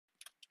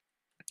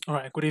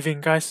Alright, good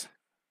evening guys.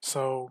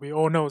 So we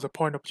all know the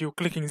point of you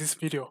clicking this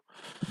video.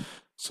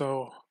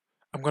 So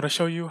I'm gonna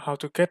show you how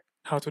to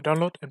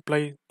download and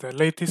play the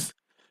latest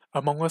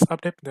Among Us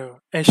update, the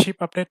AIRSHIP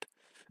update.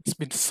 It's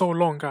been so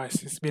long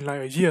guys, it's been like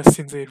a year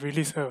since they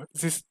released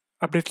this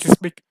update this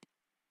big.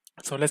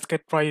 So let's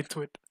get right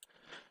into it.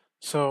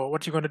 So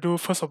what you're gonna do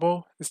first of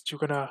all is you're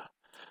gonna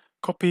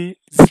copy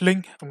this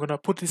link. I'm gonna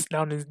put this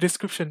down in the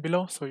description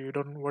below so you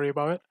don't worry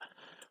about it.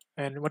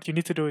 And what you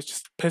need to do is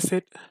just paste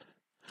it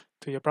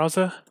to your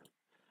browser.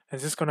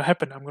 And this is gonna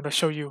happen. I'm gonna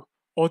show you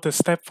all the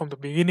steps from the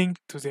beginning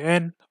to the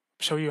end,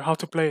 show you how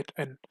to play it,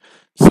 and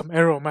some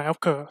error might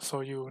occur so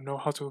you know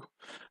how to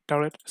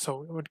download it.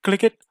 So when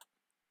click it,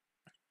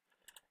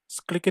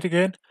 just click it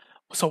again.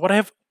 So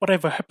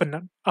whatever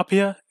happened up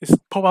here is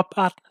pop-up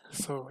art.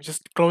 So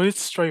just close it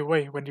straight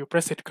away when you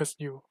press it because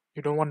you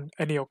don't want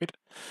any of it.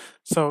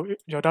 So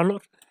your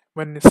download,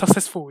 when it's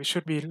successful, it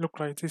should be look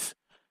like this.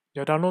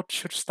 Your download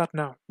should start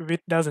now. If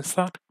it doesn't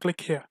start,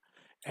 click here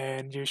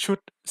and you should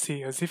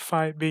see a zip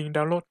file being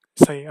downloaded,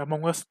 say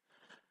Among Us,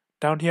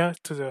 down here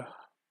to the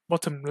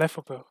bottom left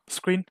of the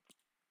screen.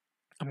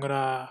 I'm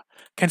gonna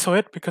cancel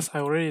it because I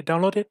already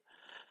downloaded it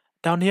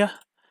down here.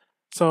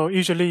 So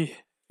usually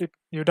if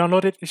you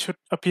download it, it should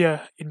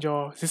appear in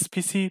your this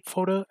PC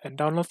folder and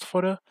downloads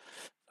folder.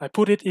 I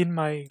put it in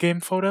my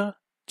game folder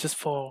just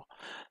for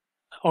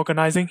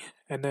organizing,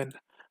 and then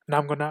now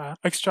I'm gonna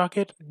extract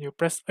it. You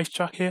press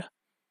extract here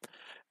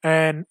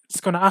and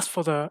it's gonna ask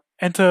for the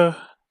enter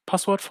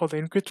password for the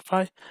encrypted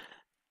file.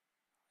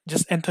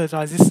 Just enter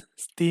like this,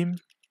 Steam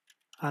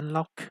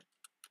unlock.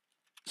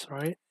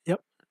 Sorry,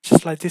 yep,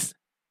 just like this.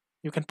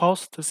 You can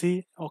pause to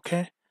see,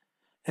 okay,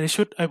 and it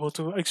should able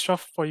to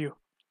extract for you.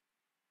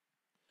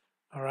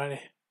 Alrighty,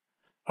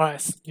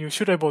 alright, you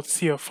should able to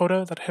see a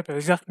folder that have the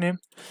exact name.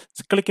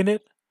 Just click in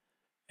it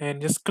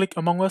and just click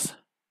Among Us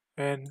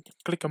and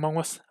click Among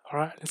Us.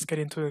 Alright, let's get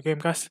into the game,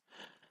 guys.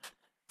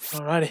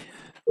 Alrighty,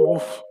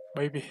 oof,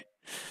 baby,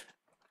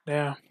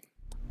 there.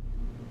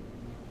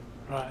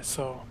 Right,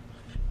 so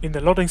in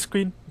the loading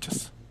screen,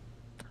 just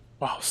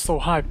wow, so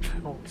hyped.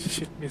 Oh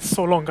shit, it's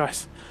so long,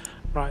 guys.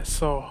 Right,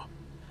 so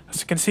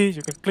as you can see,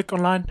 you can click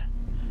online,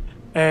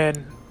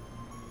 and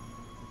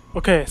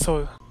okay,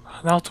 so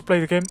now to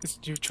play the game is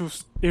you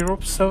choose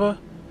Europe server,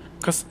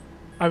 because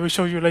I will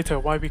show you later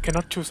why we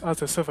cannot choose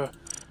other server,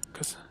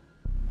 because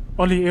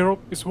only Europe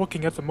is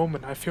working at the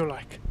moment. I feel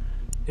like,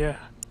 yeah,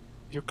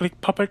 you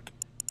click public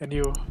and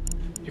you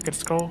can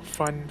scroll,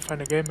 find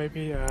a game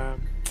maybe.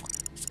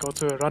 Let's go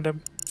to a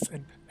random,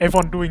 and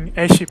everyone doing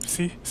AIRSHIP.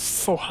 See,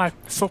 so hype,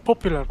 so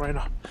popular right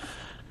now.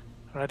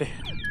 Ready?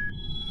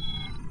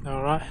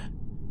 All right.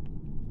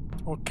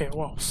 Okay.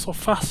 Wow, so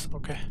fast.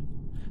 Okay.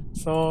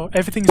 So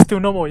everything is still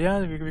normal. Yeah,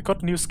 we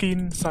got new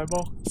skin,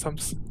 cyborg, some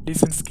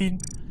decent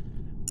skin.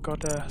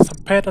 Got some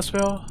pet as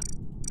well.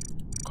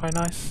 Quite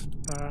nice.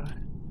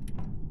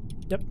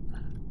 Yep.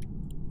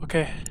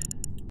 Okay.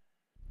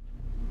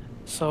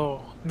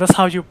 So that's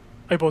how you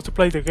able to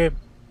play the game.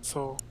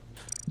 So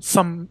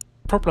some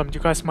problem you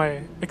guys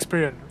might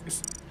experience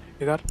is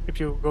that if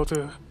you go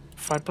to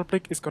find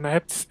public, it's gonna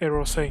have this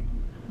error saying.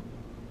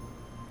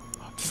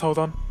 Just hold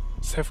on.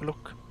 Let's have a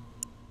look.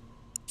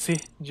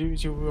 See,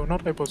 you will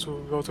not able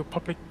to go to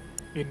public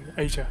in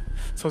Asia.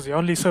 So the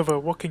only server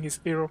working is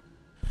Europe.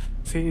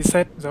 See, it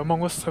said the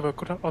Among Us server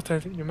could not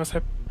authentic. You must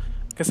have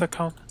guest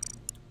account.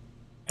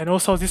 And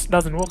also this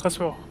doesn't work as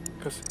well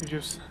because if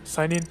you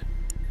sign in,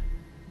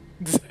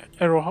 this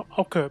error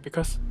occur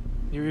because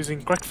you're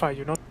using cracked file.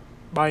 You're not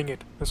buying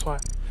it. That's why.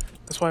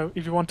 That's why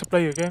if you want to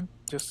play a game,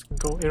 just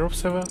go Europe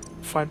server,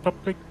 find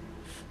public.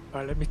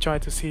 Let me try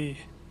to see.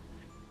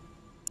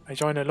 I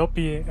join a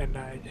lobby and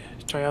I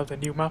try out the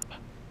new map.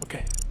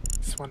 Okay,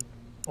 this one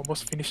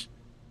almost finished.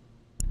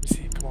 Let me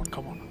see. Come on,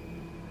 come on.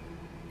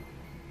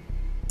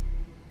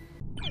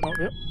 Oh,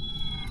 yep.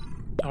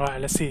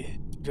 Alright, let's see.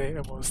 They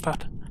will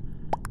start.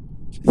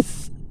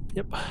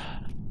 Yep.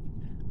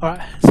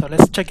 Alright, so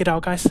let's check it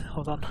out, guys.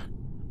 Hold on.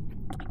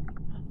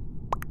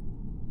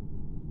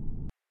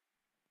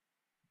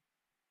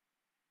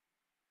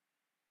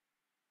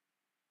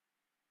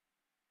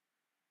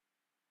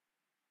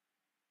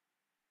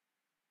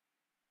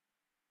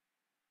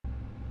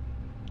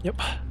 Yep,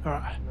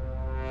 alright.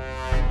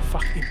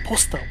 Fuck,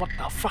 imposter, what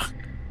the fuck?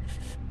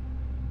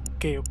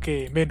 Okay,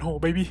 okay, main hole,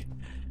 baby.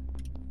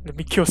 Let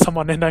me kill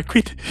someone and I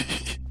quit.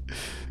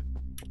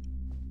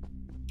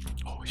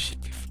 Oh shit.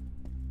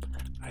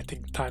 I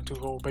think time to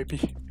go,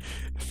 baby.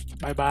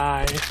 Bye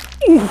bye.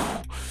 Ooh.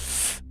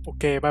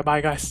 Okay, bye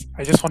bye, guys.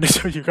 I just want to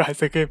show you guys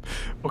the game.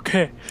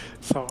 Okay,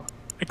 so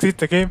exit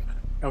the game.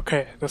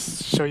 Okay,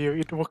 let's show you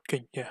it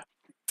working. Yeah.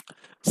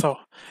 So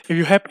if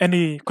you have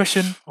any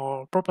question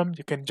or problem,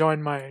 you can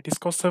join my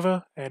Discord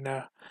server, and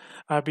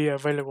I'll be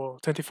available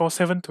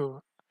 24/7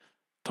 to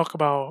talk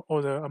about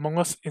all the Among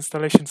Us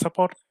installation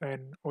support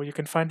and all you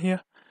can find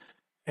here.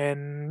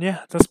 And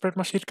yeah, that's pretty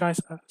much it,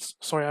 guys.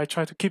 Sorry, I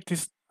try to keep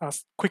this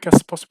as quick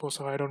as possible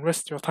so I don't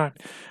waste your time.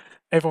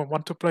 Everyone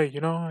want to play,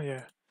 you know?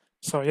 Yeah.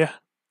 So yeah.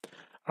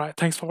 Alright,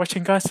 thanks for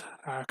watching, guys.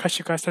 Catch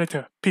you guys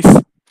later.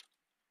 Peace.